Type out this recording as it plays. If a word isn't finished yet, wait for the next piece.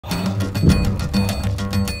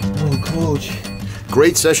coach.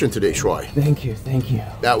 Great session today, Troy. Thank you, thank you.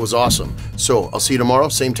 That was awesome. So, I'll see you tomorrow,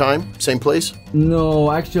 same time, same place?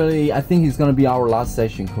 No, actually, I think it's gonna be our last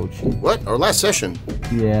session, coach. What? Our last session?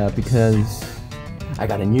 Yeah, because I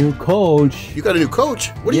got a new coach. You got a new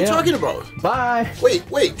coach? What are you talking about? Bye.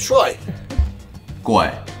 Wait, Troy. 各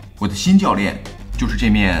位，我的新教练就是这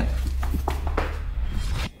面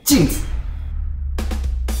镜子。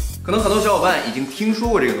可能很多小伙伴已经听说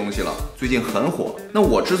过这个东西了，最近很火。那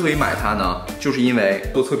我之所以买它呢，就是因为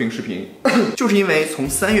做测评视频，就是因为从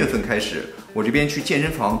3月份开始，我这边去健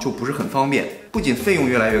身房就不是很方便，不仅费用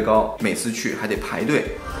越来越高，每次去还得排队。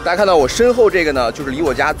大家看到我身后这个呢，就是离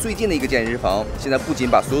我家最近的一个健身房。现在不仅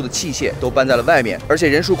把所有的器械都搬在了外面，而且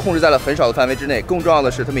人数控制在了很少的范围之内。更重要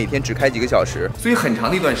的是，它每天只开几个小时，所以很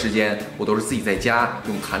长的一段时间，我都是自己在家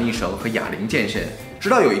用弹力绳和哑铃健身。直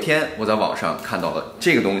到有一天，我在网上看到了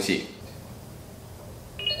这个东西。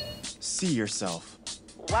See yourself.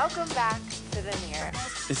 Welcome back to the mirror.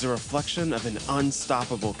 Is a reflection of an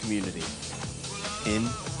unstoppable community. In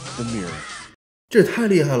the mirror. 这也太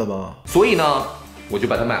厉害了吧！所以呢，我就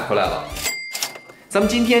把它买回来了。咱们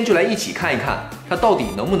今天就来一起看一看，它到底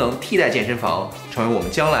能不能替代健身房，成为我们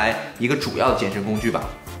将来一个主要的健身工具吧。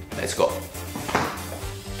Let's go.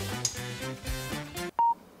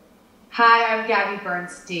 Hi, I'm Gabby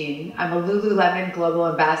Bernstein. I'm a Lululemon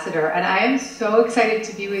Global Ambassador, and I am so excited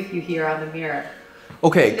to be with you here on the mirror.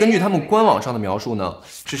 OK， 根据他们官网上的描述呢，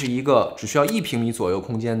这是一个只需要1平米左右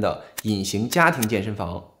空间的隐形家庭健身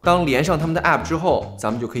房。当连上他们的 App 之后，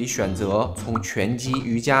咱们就可以选择从拳击、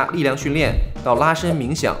瑜伽、力量训练到拉伸、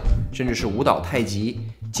冥想，甚至是舞蹈、太极，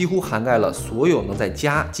几乎涵盖了所有能在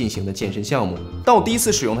家进行的健身项目。当我第一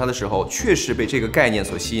次使用它的时候，确实被这个概念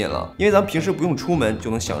所吸引了，因为咱们平时不用出门就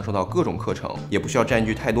能享受到各种课程，也不需要占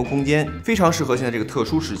据太多空间，非常适合现在这个特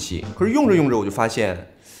殊时期。可是用着用着我就发现，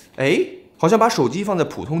好像把手机放在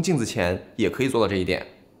普通镜子前也可以做到这一点，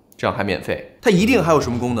这样还免费。它一定还有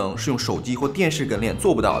什么功能是用手机或电视跟练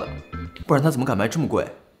做不到的，不然它怎么敢卖这么贵？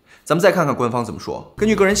咱们再看看官方怎么说。根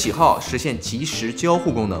据个人喜好实现即时交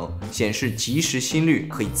互功能，显示即时心率，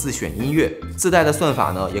可以自选音乐，自带的算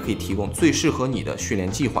法呢也可以提供最适合你的训练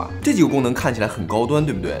计划。这几个功能看起来很高端，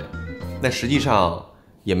对不对？但实际上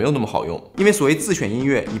也没有那么好用，因为所谓自选音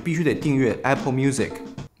乐，你必须得订阅 Apple Music。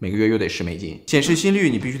每个月又得10美金，显示心率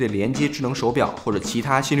你必须得连接智能手表或者其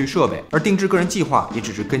他心率设备，而定制个人计划也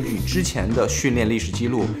只是根据之前的训练历史记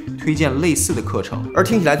录推荐类似的课程。而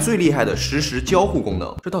听起来最厉害的实时交互功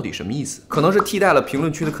能，这到底什么意思？可能是替代了评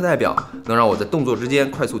论区的课代表，能让我在动作之间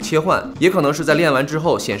快速切换，也可能是在练完之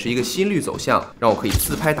后显示一个心率走向，让我可以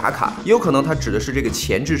自拍打卡，也有可能它指的是这个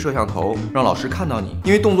前置摄像头，让老师看到你。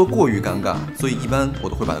因为动作过于尴尬，所以一般我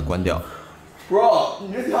都会把它关掉。Bro，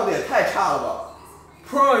 你这跳的也太差了吧！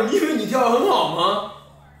 Bro， 你以为你跳得很好吗？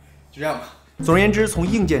就这样吧。总而言之，从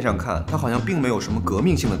硬件上看，它好像并没有什么革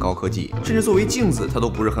命性的高科技，甚至作为镜子，它都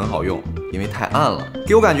不是很好用，因为太暗了。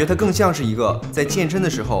给我感觉它更像是一个在健身的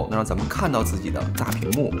时候能让咱们看到自己的大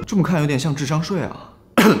屏幕。这么看有点像智商税啊。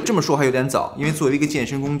这么说还有点早，因为作为一个健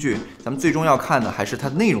身工具，咱们最终要看的还是它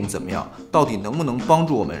内容怎么样，到底能不能帮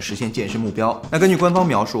助我们实现健身目标。那根据官方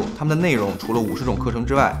描述，他们的内容除了50种课程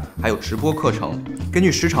之外，还有直播课程，根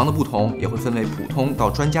据时长的不同，也会分为普通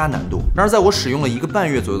到专家难度。然而，在我使用了1个半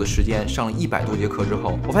月左右的时间，上了100多节课之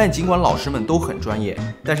后，我发现尽管老师们都很专业，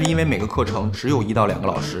但是因为每个课程只有1到2个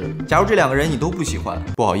老师，假如这2个人你都不喜欢，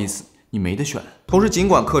不好意思，你没得选。同时，尽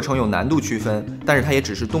管课程有难度区分，但是它也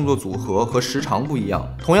只是动作组合和时长不一样。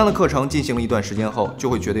同样的课程进行了一段时间后，就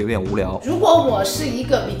会觉得有点无聊。如果我是一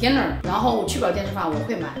个 beginner， 然后我去不了健身房，我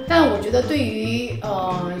会买。但我觉得对于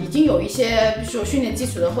已经有一些，比如说训练基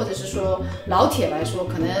础的，或者是说老铁来说，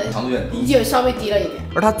可能强度有点低，就稍微低了一点。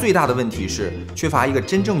而它最大的问题是缺乏一个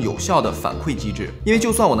真正有效的反馈机制。因为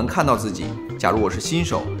就算我能看到自己，假如我是新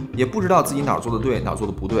手，也不知道自己哪儿做的对，哪儿做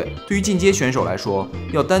的不对。对于进阶选手来说，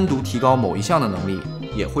要单独提高某一项的能力，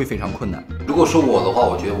也会非常困难。如果说我的话，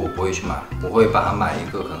我觉得我不会去买，我会把它买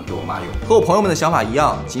一个可能给我妈用。和我朋友们的想法一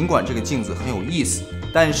样，尽管这个镜子很有意思，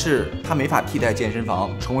但是它没法替代健身房，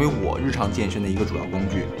成为我日常健身的一个主要工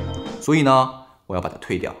具。所以呢，我要把它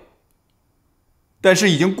退掉。但是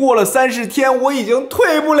已经过了30天，我已经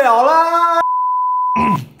退不了啦。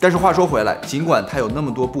但是话说回来，尽管它有那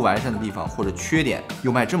么多不完善的地方或者缺点，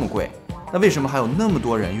又卖这么贵，那为什么还有那么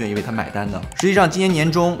多人愿意为它买单呢？实际上，今年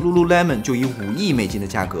年中 ，Lululemon 就以5亿美金的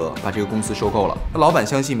价格把这个公司收购了。那老板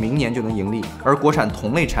相信明年就能盈利，而国产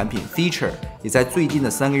同类产品 Feature 也在最近的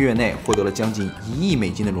3个月内获得了将近1亿美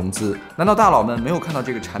金的融资。难道大佬们没有看到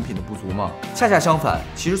这个产品的不足吗？恰恰相反，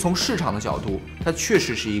其实从市场的角度，它确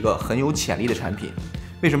实是一个很有潜力的产品。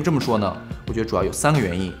为什么这么说呢？我觉得主要有3个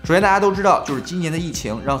原因。首先大家都知道，就是今年的疫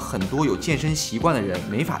情让很多有健身习惯的人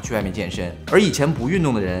没法去外面健身，而以前不运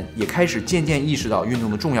动的人也开始渐渐意识到运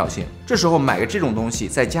动的重要性。这时候买个这种东西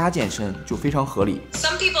在家健身就非常合理。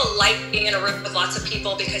Some people like being in a room with lots of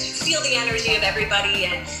people because you feel the energy of everybody,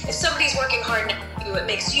 and if somebody's working hard next to you, it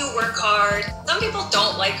makes you work hard. Some people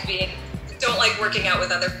don't like working out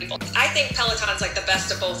with other people. I think Peloton's like the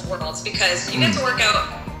best of both worlds because you get to work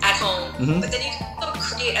out at home, but then you can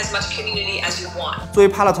create as much community as you want. 作为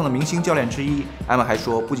Peloton 的明星教练之一，艾玛还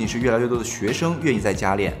说，不仅是越来越多的学生愿意在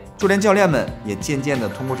家练，就连教练们也渐渐的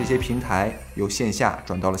通过这些平台由线下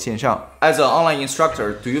转到了线上。As an online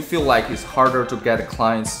instructor, do you feel like it's harder to get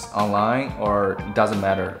clients online, or it doesn't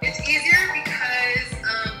matter? It's easier because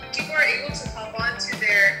people are able to hop on to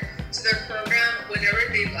their program whenever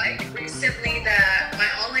they like. Recently, that my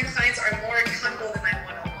online clients are more accountable than my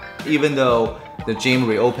one-on-one. Even though the gym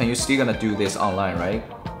reopen, you're still gonna do this online, right?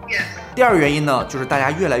 Yes. 第二个原因呢，就是大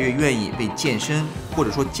家越来越愿意为健身或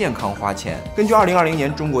者说健康花钱。根据2020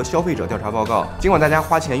年中国消费者调查报告，尽管大家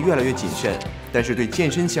花钱越来越谨慎，但是对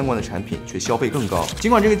健身相关的产品却消费更高。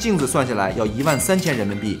尽管这个镜子算下来要13000人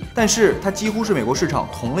民币，但是它几乎是美国市场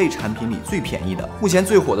同类产品里最便宜的。目前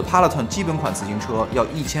最火的 Peloton 基本款自行车要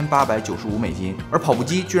1895美金，而跑步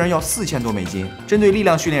机居然要4000多美金。针对力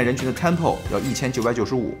量训练人群的 Tempo 要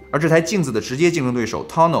1995，而这台镜子的直接竞争对手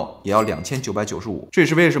Tonal 也要2995。这也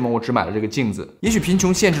是为什么我只买了这个镜子。也许贫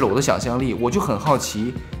穷限制了我的想象力，我就很好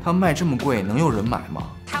奇，他们卖这么贵，能有人买吗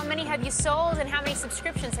？How many have you sold, and how many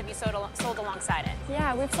subscriptions have you sold alongside it?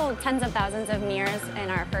 Yeah, we've sold tens of thousands of mirrors in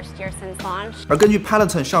our first year since launch. 而根据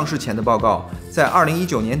Peloton 上市前的报告，在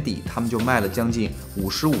2019年底，他们就卖了将近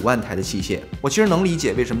55万台的器械。我其实能理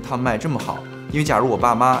解为什么他们卖这么好，因为假如我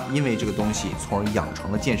爸妈因为这个东西从而养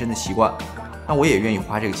成了健身的习惯，那我也愿意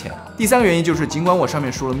花这个钱。第3个原因就是，尽管我上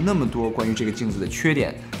面说了那么多关于这个镜子的缺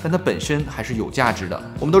点，但它本身还是有价值的。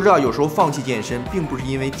我们都知道，有时候放弃健身，并不是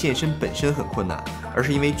因为健身本身很困难，而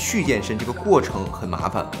是因为去健身这个过程很麻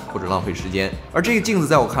烦或者浪费时间。而这个镜子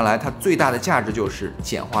在我看来，它最大的价值就是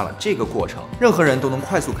简化了这个过程，任何人都能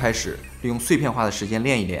快速开始，利用碎片化的时间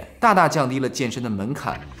练一练，大大降低了健身的门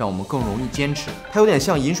槛，让我们更容易坚持。它有点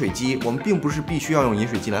像饮水机，我们并不是必须要用饮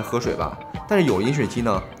水机来喝水吧，但是有了饮水机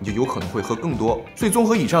呢，你就有可能会喝更多。所以综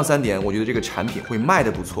合以上3点，我觉得这个产品会卖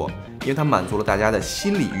得不错，因为它满足了大家的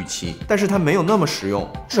心理预期，但是它没有那么实用。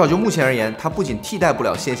至少就目前而言，它不仅替代不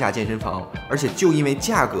了线下健身房，而且就因为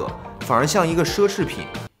价格，反而像一个奢侈品，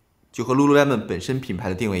就和 Lululemon 本身品牌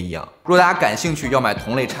的定位一样。如果大家感兴趣要买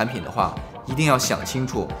同类产品的话，一定要想清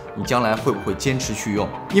楚你将来会不会坚持去用，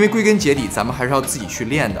因为归根结底咱们还是要自己去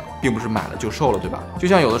练的，并不是买了就瘦了，对吧？就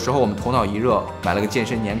像有的时候我们头脑一热买了个健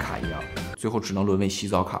身年卡一样，最后只能沦为洗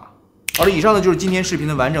澡卡。好了，以上呢就是今天视频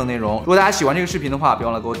的完整内容。如果大家喜欢这个视频的话，别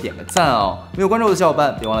忘了给我点个赞哦。没有关注我的小伙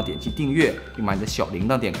伴，别忘了点击订阅，并把你的小铃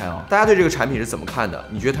铛点开哦。大家对这个产品是怎么看的？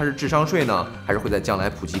你觉得它是智商税呢，还是会在将来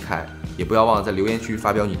普及开？也不要忘了在留言区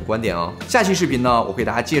发表你的观点哦。下期视频呢，我给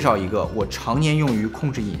大家介绍一个我常年用于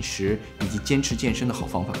控制饮食以及坚持健身的好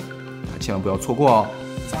方法，大家千万不要错过哦。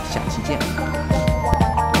咱们下期见。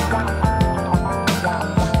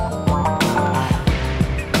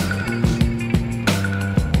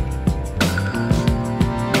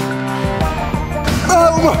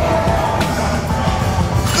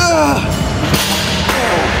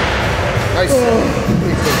Nice.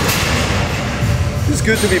 It's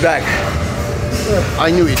good to be back. I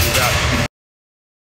knew he'd do that.